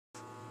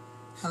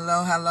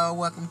Hello, hello.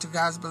 Welcome to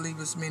God's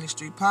Believers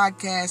Ministry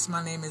Podcast.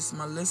 My name is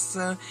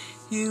Melissa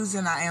Hughes,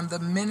 and I am the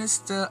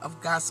minister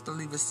of God's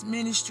Believers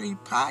Ministry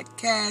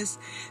Podcast.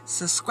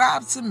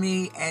 Subscribe to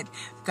me at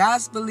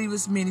God's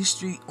Believers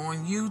Ministry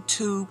on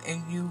YouTube,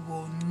 and you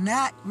will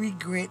not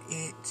regret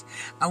it.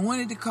 I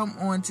wanted to come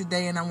on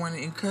today, and I want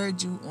to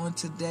encourage you on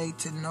today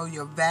to know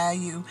your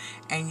value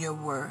and your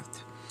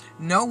worth.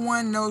 No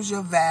one knows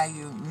your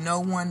value. No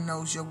one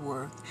knows your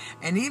worth.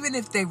 And even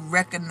if they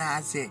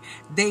recognize it,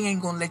 they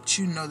ain't going to let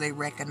you know they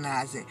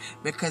recognize it,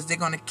 because they're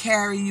going to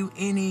carry you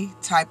any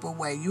type of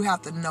way. You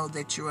have to know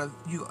that you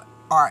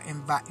are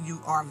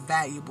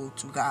valuable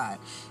to God.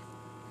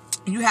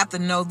 You have to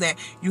know that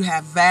you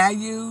have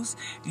values,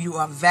 you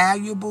are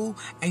valuable,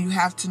 and you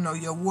have to know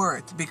your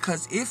worth.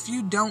 Because if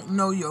you don't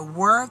know your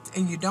worth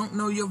and you don't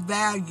know your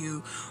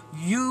value,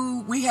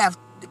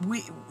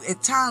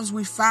 at times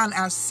we find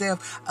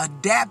ourselves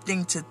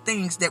adapting to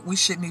things that we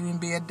shouldn't even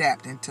be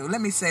adapting to. Let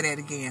me say that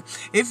again.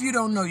 If you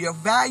don't know your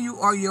value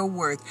or your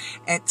worth,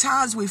 at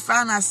times we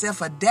find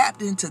ourselves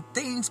adapting to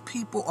things,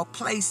 people, or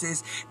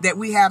places that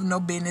we have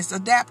no business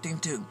adapting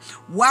to.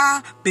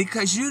 Why?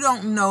 Because you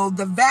don't know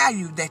the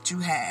value that you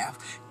have.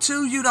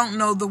 Two, you don't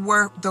know the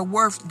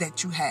worth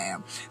that you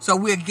have. So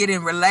we'll get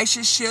in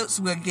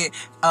relationships, we'll get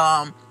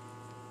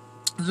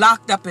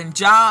locked up in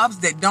jobs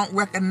that don't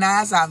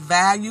recognize our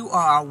value or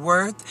our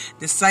worth.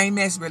 The same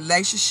as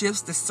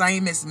relationships, the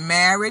same as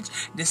marriage,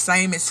 the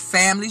same as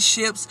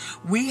family-ships.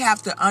 We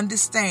have to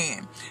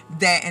understand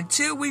that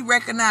until we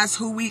recognize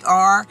who we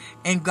are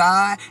in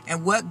God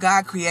and what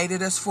God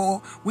created us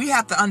for, we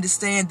have to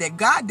understand that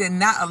God did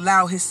not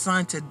allow his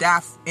son to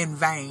die in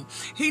vain.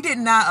 He did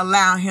not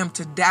allow him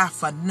to die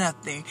for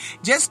nothing.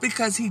 Just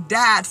because he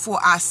died for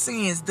our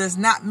sins does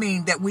not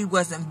mean that we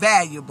wasn't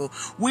valuable.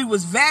 We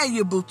was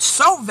valuable,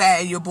 so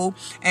valuable,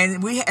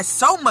 and we had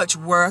so much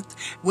worth,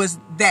 was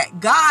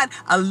that God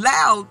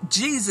allowed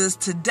Jesus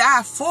to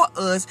die for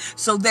us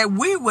so that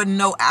we would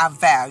know our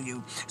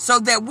value, so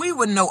that we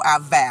would know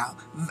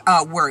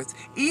our worth.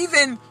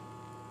 Even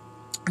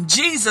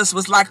Jesus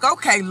was like,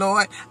 okay,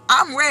 Lord,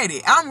 I'm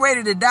ready. I'm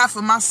ready to die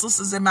for my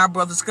sisters and my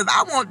brothers, because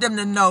I want them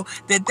to know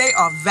that they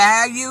are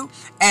valued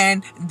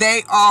and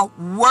they are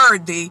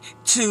worthy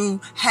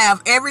to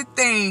have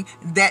everything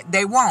that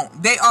they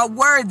want. They are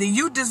worthy.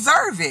 You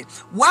deserve it.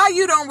 Why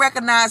you don't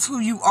recognize who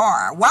you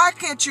are? Why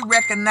can't you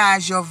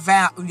recognize your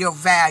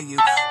value?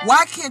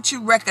 Why can't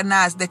you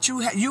recognize that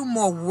you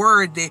more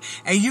worthy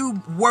and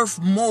you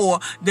worth more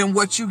than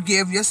what you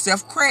give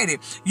yourself credit?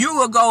 You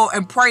will go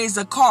and praise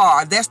a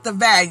car. That's the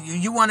value.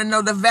 You want to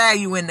know the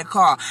value in the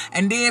car.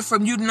 And then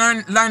from you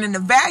learning the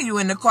value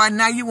in the car,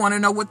 now you want to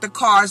know what the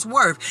car is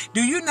worth.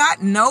 Do you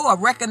not know or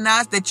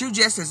recognize that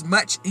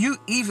you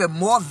even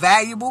more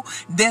valuable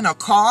than a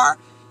car?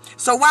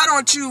 So why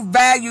don't you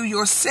value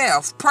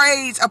yourself?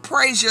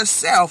 Praise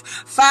yourself.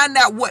 Find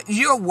out what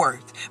you're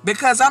worth.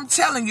 Because I'm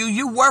telling you,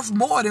 you're worth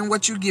more than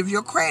what you give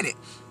your credit.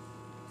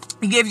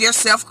 Give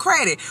yourself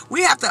credit.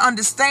 We have to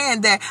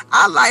understand that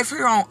our life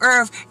here on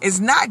earth is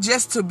not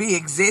just to be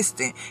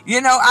existing.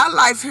 Our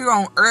life here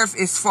on earth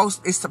is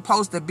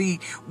supposed to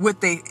be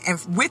with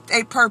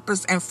a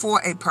purpose and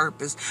for a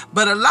purpose.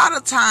 But a lot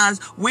of times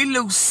we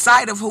lose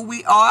sight of who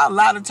we are. A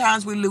lot of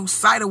times we lose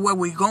sight of where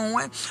we're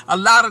going. A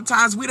lot of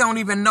times we don't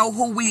even know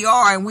who we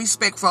are, and we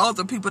expect for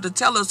other people to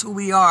tell us who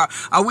we are,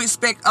 or we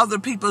expect other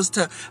people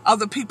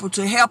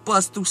to help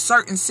us through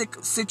certain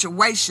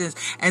situations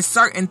and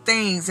certain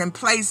things and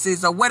places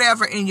or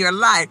whatever in your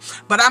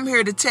life. But I'm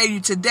here to tell you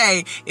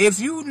today, if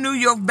you knew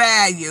your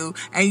value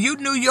and you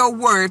knew your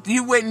worth,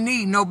 you wouldn't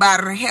need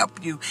nobody to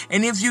help you.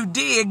 And if you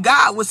did,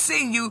 God would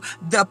send you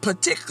the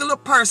particular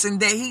person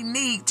that he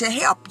need to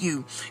help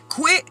you.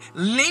 Quit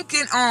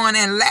linking on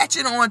and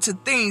latching on to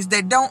things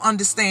that don't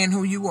understand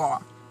who you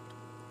are.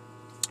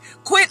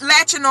 Quit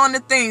latching on to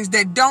things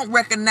that don't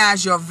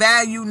recognize your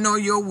value nor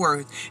your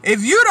worth.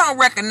 If you don't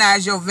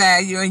recognize your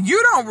value and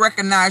you don't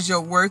recognize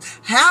your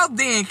worth, how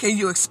then can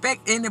you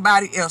expect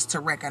anybody else to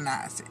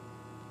recognize it?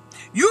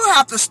 You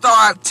have to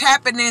start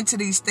tapping into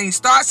these things.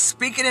 Start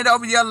speaking it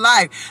over your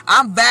life.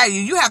 I'm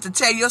valued. You have to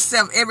tell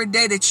yourself every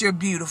day that you're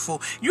beautiful.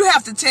 You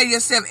have to tell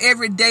yourself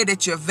every day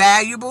that you're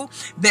valuable,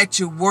 that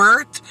you're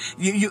worth.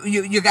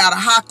 You got a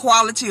high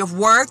quality of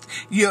worth.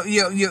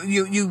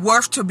 You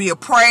worth to be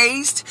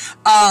appraised.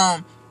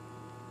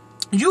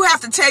 You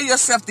have to tell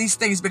yourself these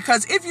things,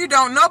 because if you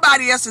don't,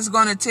 nobody else is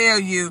going to tell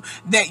you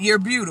that you're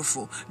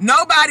beautiful.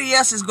 Nobody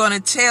else is going to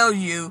tell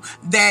you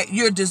that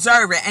you're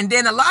deserving. And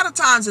then a lot of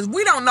times is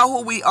we don't know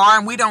who we are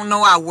and we don't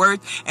know our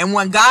worth. And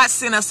when God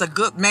sent us a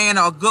good man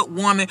or a good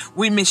woman,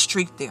 we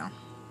mistreat them.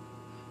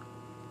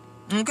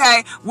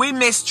 Okay, we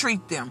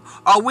mistreat them,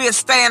 or we'll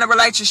stay in a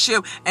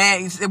relationship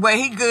and well,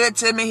 he good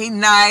to me, he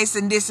nice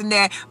and this and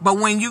that. But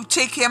when you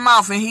tick him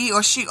off and he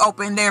or she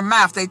open their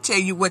mouth, they tell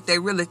you what they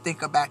really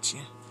think about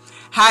you,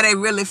 how they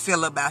really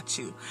feel about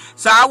you.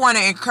 So I want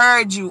to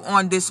encourage you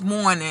on this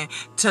morning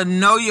to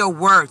know your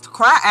worth.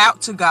 Cry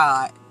out to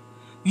God.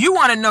 You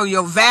want to know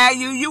your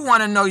value, you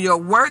want to know your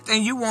worth,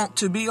 and you want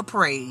to be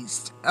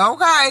appraised.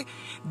 Okay?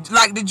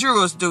 like the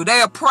jurors do.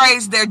 They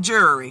appraise their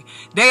jury.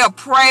 They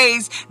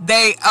appraise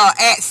their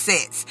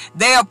assets.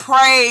 They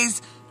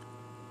appraise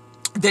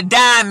the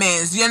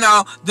diamonds,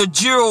 the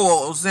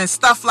jewels and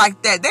stuff like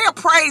that. They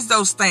appraise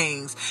those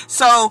things.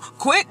 So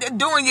quit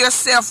doing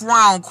yourself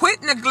wrong.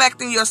 Quit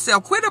neglecting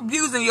yourself. Quit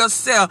abusing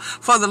yourself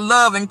for the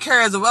love and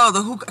cares of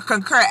others who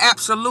concur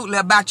absolutely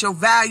about your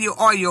value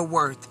or your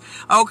worth.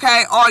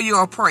 Okay, or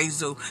your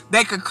appraisal.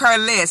 They could care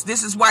less.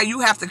 This is why you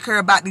have to care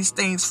about these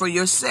things for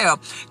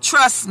yourself.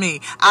 Trust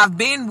me, I've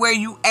been where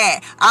you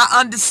at.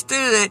 I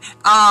understood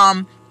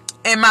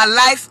in my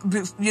life,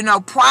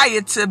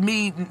 prior to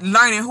me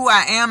learning who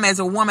I am as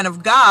a woman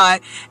of God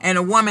and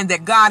a woman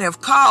that God have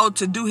called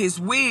to do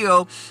his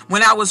will.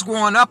 When I was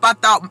growing up, I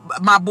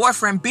thought my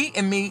boyfriend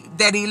beating me,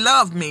 that he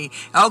loved me.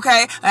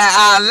 Okay.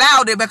 I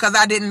allowed it because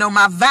I didn't know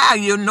my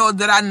value, nor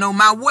did I know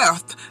my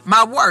worth.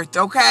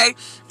 Okay.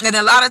 And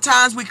a lot of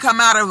times we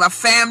come out of a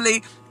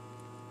family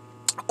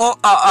or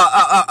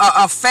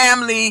a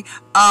family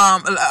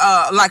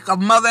like a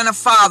mother and a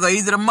father.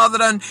 Either the mother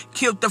done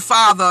killed the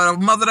father, or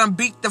the mother done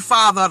beat the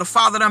father, or the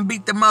father done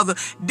beat the mother.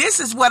 This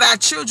is what our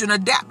children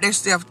adapt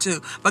themselves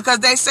to, because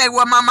they say,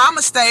 well, my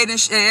mama stayed and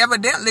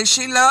evidently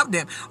she loved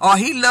him or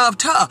he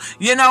loved her.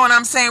 You know what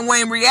I'm saying?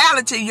 When in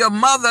reality, your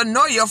mother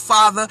nor your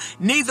father,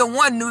 neither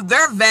one knew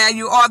their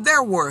value or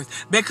their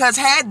worth, because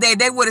had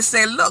they would have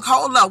said, look,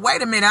 hold up,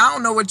 wait a minute, I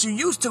don't know what you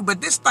used to,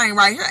 but this thing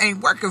right here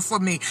ain't working for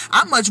me.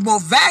 I'm much more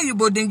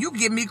valuable than you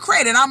give me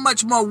credit. I'm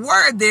much more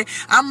worthy.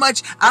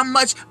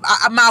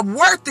 My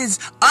worth is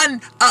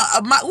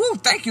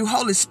thank you,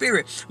 Holy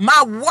Spirit.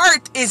 My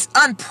worth is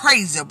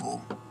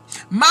unpraisable.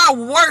 My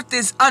worth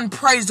is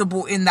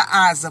unpraisable in the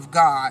eyes of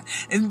God.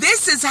 And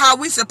this is how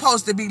we're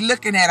supposed to be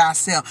looking at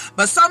ourselves.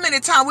 But so many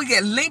times we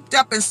get linked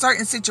up in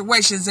certain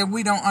situations and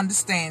we don't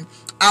understand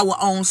our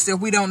own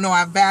self. We don't know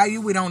our value.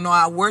 We don't know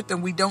our worth.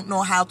 And we don't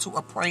know how to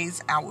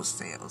appraise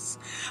ourselves.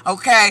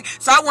 Okay.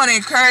 So I want to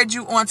encourage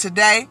you on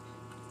today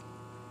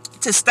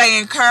to stay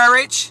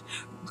encouraged.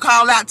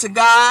 Call out to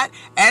God.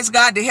 Ask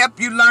God to help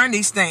you learn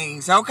these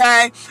things,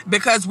 okay?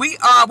 Because we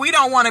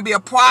don't want to be a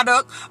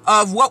product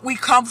of what we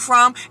come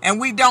from, and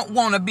we don't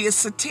want to be a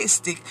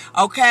statistic,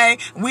 okay?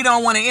 We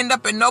don't want to end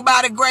up in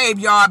nobody's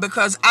graveyard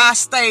because I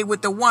stayed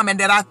with the woman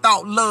that I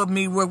thought loved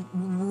me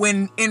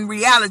when in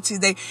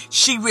reality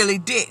she really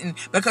didn't,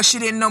 because she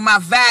didn't know my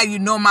value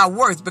nor my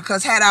worth.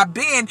 Because had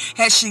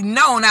she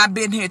known, I'd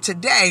been here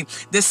today.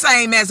 The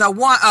same as a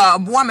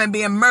woman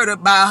being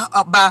murdered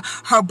by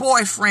her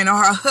boyfriend or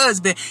her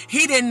husband.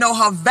 He didn't know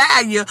her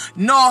value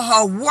nor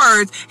her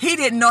worth. He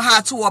didn't know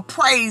how to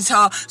appraise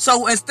her.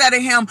 So instead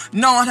of him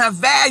knowing her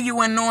value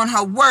and knowing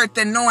her worth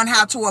and knowing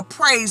how to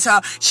appraise her,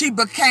 she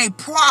became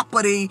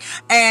property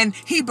and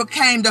he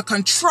became the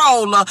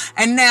controller.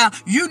 And now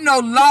you no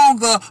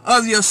longer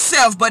of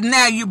yourself, but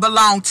now you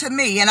belong to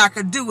me, and I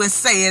can do and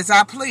say as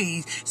I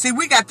please. See,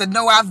 we got to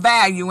know our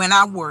value and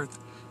our worth.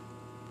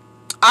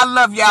 I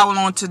love y'all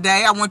on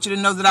today. I want you to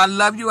know that I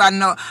love you.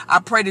 I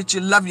pray that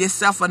you love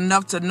yourself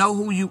enough to know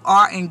who you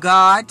are in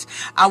God.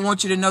 I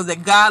want you to know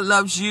that God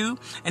loves you,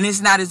 and it's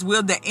not his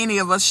will that any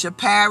of us should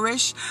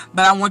perish.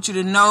 But I want you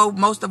to know,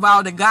 most of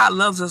all, that God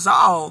loves us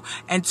all.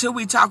 Until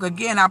we talk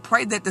again, I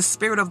pray that the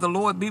Spirit of the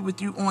Lord be with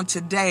you on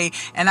today.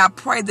 And I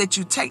pray that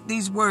you take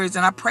these words,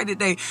 and I pray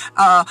that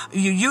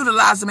you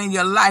utilize them in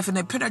your life, and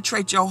they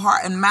penetrate your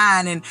heart and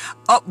mind and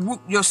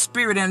uproot your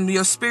spirit, and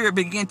your spirit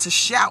begin to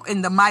shout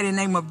in the mighty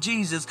name of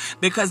Jesus.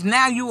 Because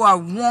now you are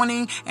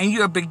wanting and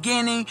you're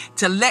beginning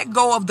to let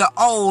go of the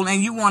old,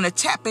 and you want to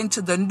tap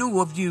into the new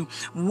of you.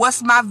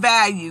 What's my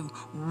value?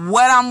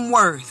 What I'm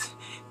worth?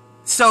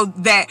 So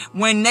that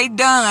when they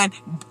done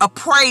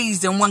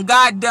appraised, and when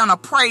God done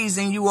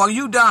appraising you, or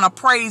you done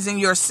appraising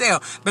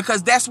yourself,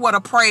 because that's what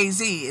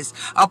appraise is.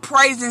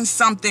 Appraising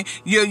something,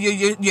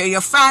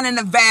 you're finding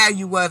the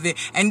value of it,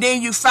 and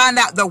then you find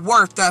out the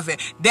worth of it.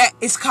 That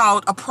is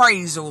called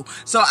appraisal.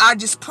 So I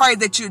just pray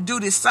that you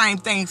do the same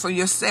thing for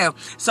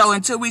yourself. So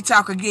until we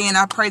talk again,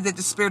 I pray that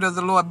the Spirit of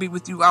the Lord be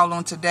with you all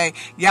on today.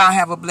 Y'all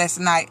have a blessed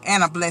night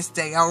and a blessed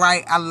day. All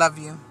right. I love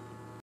you.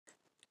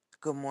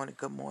 Good morning.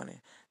 Good morning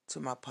to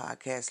my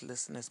podcast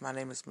listeners. My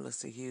name is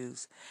Melissa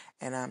Hughes,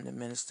 and I'm the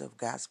minister of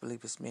God's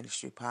Believers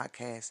Ministry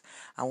podcast.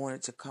 I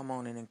wanted to come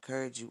on and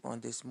encourage you on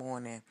this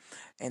morning.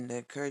 And the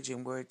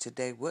encouraging word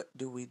today, what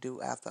do we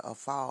do after a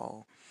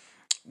fall?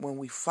 When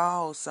we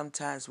fall,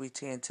 sometimes we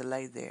tend to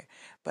lay there.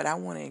 But I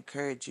want to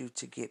encourage you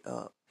to get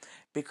up,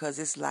 because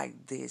it's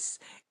like this.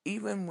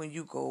 Even when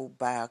you go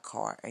buy a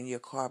car and your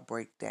car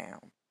breaks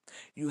down,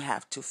 you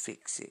have to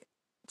fix it.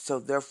 So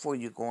therefore,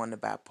 you're going to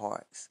buy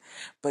parts.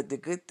 But the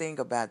good thing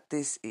about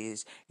this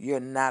is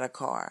you're not a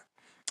car.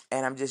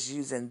 And I'm just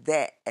using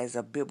that as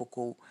a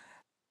biblical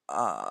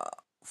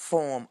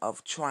form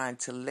of trying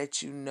to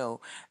let you know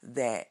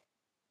that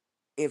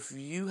if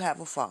you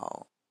have a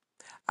fall,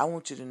 I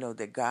want you to know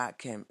that God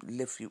can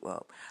lift you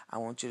up. I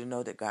want you to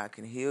know that God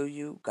can heal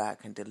you. God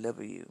can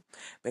deliver you.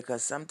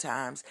 Because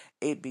sometimes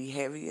it be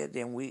heavier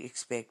than we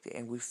expected,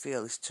 and we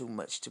feel it's too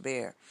much to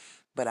bear.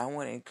 But I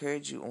want to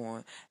encourage you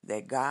on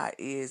that God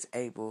is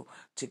able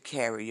to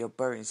carry your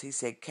burdens. He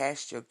said,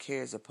 cast your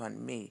cares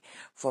upon me,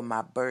 for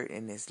my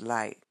burden is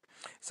light.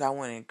 So I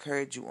want to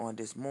encourage you on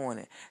this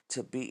morning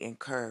to be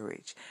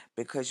encouraged.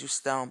 Because you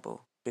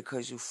stumble,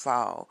 because you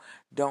fall,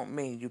 don't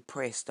mean you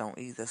pressed on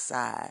either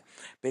side.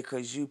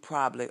 Because you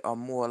probably are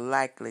more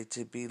likely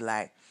to be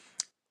like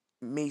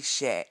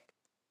Meshach,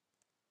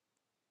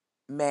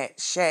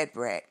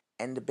 Shadrach,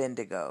 and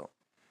Abednego,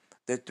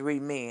 the three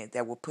men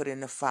that were put in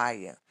the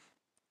fire.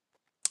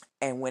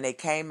 And when they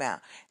came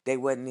out, they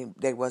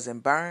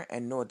wasn't burned,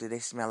 and nor did they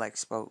smell like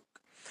smoke.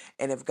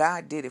 And if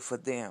God did it for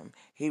them,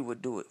 He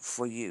would do it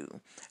for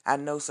you. I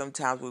know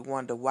sometimes we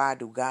wonder, why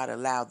do God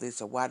allow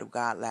this or why do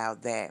God allow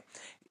that?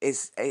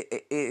 It's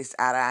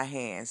out of our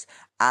hands.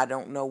 I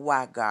don't know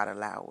why God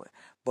allowed it.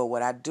 But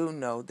what I do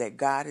know, that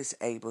God is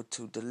able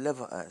to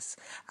deliver us.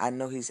 I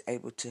know He's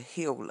able to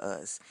heal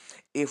us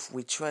if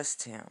we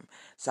trust Him.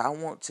 So I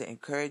want to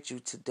encourage you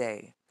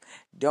today.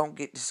 Don't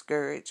get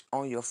discouraged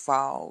on your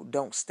fall.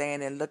 Don't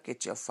stand and look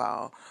at your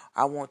fall.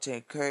 I want to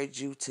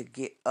encourage you to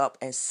get up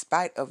in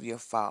spite of your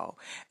fall,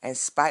 in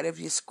spite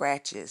of your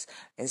scratches,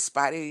 in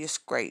spite of your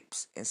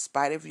scrapes, in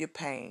spite of your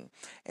pain,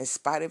 in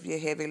spite of your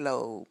heavy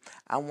load.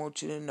 I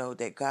want you to know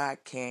that God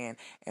can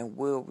and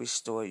will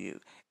restore you.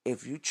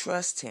 If you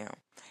trust Him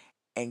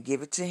and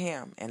give it to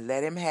Him and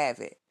let Him have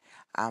it,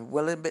 I'm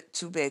willing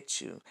to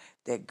bet you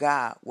that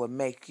God will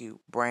make you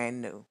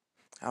brand new.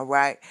 All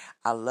right.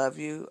 I love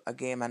you.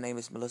 Again, my name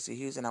is Melissa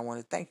Hughes, and I want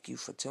to thank you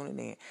for tuning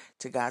in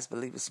to God's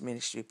Believers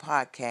Ministry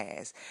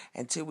podcast.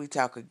 Until we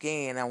talk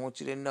again, I want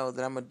you to know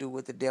that I'm going to do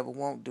what the devil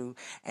won't do,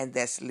 and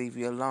that's leave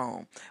you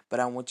alone. But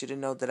I want you to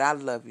know that I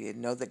love you.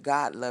 Know that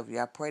God loves you.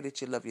 I pray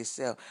that you love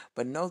yourself,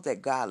 but know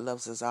that God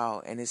loves us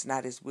all, and it's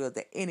not His will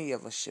that any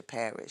of us should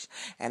perish.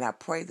 And I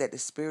pray that the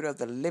Spirit of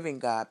the living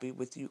God be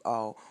with you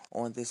all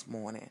on this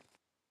morning.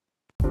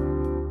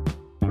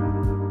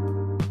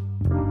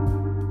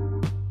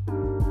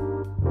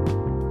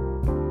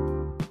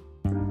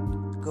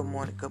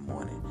 Good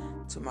morning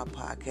to my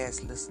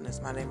podcast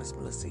listeners. My name is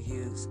Melissa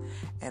Hughes,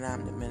 and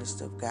I'm the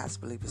minister of God's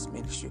Believers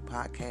Ministry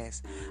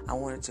podcast. I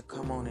wanted to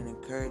come on and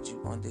encourage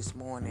you on this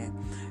morning.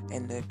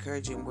 And the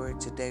encouraging word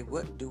today,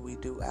 what do we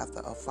do after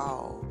a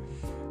fall?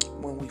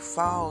 When we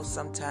fall,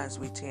 sometimes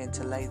we tend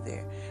to lay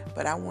there.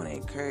 But I want to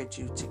encourage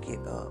you to get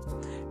up,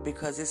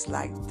 because it's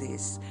like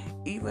this.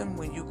 Even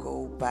when you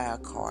go buy a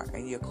car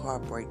and your car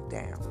breaks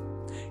down,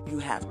 you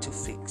have to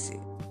fix it.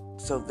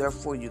 So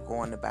therefore, you're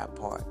going to buy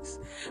parts.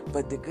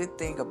 But the good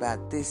thing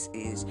about this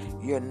is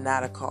you're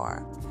not a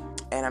car.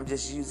 And I'm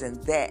just using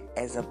that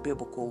as a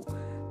biblical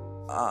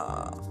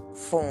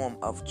form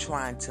of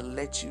trying to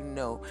let you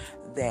know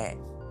that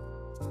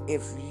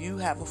if you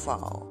have a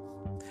fall,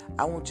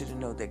 I want you to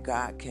know that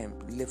God can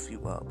lift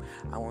you up.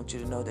 I want you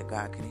to know that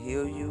God can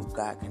heal you.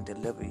 God can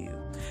deliver you.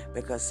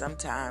 Because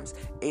sometimes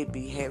it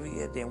be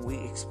heavier than we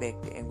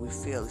expected and we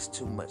feel it's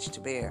too much to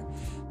bear.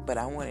 But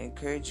I want to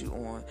encourage you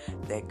on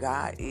that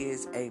God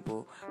is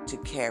able to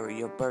carry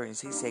your burdens.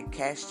 He said,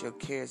 cast your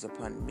cares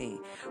upon me,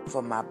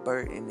 for my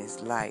burden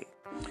is light.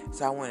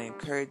 So I want to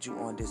encourage you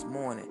on this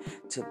morning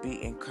to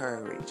be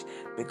encouraged.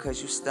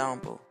 Because you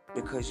stumble,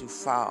 because you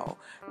fall,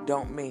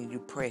 don't mean you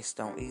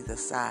pressed on either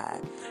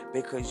side.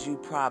 Because you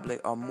probably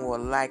are more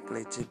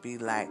likely to be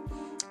like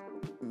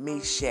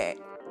Meshach,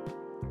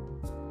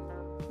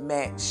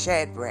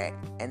 Shadrach,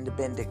 and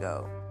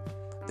Abednego,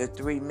 the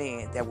three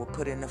men that were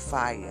put in the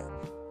fire.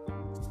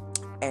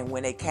 And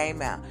when they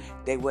came out,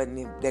 they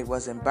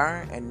wasn't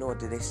burned, and nor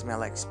did they smell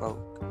like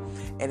smoke.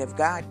 And if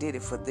God did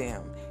it for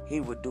them,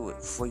 He would do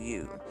it for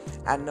you.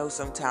 I know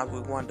sometimes we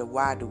wonder,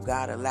 why do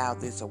God allow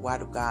this or why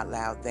do God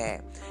allow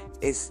that?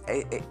 It's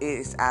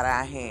out of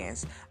our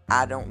hands.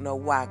 I don't know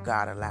why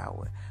God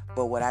allowed it.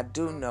 But what I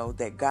do know,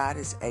 that God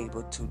is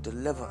able to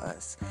deliver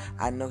us.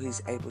 I know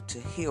He's able to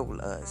heal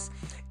us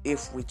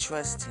if we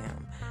trust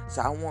Him.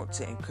 So I want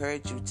to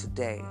encourage you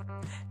today.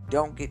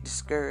 Don't get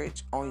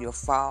discouraged on your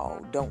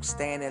fall. Don't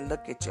stand and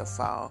look at your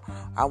fall.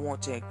 I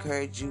want to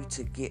encourage you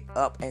to get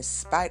up in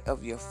spite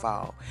of your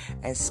fall,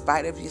 in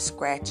spite of your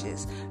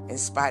scratches, in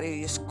spite of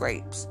your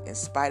scrapes, in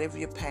spite of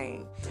your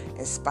pain,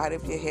 in spite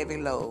of your heavy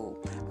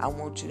load. I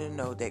want you to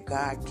know that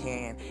God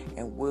can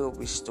and will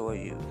restore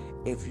you.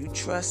 If you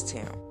trust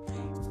Him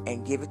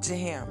and give it to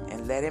Him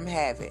and let Him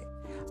have it,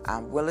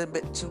 I'm willing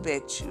to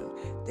bet you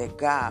that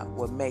God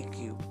will make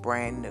you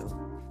brand new.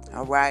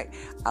 All right.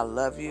 I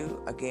love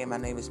you. Again, my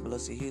name is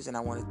Melissa Hughes, and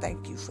I want to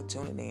thank you for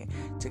tuning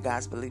in to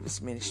God's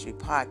Believers Ministry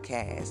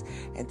podcast.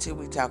 Until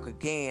we talk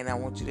again, I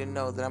want you to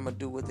know that I'm going to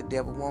do what the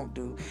devil won't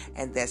do,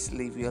 and that's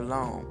leave you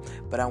alone.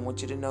 But I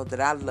want you to know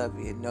that I love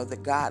you. Know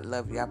that God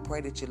loves you. I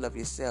pray that you love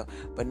yourself,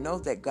 but know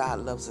that God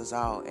loves us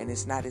all, and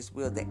it's not His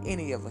will that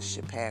any of us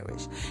should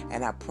perish.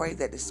 And I pray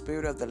that the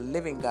Spirit of the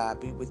living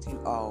God be with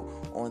you all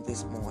on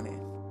this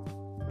morning.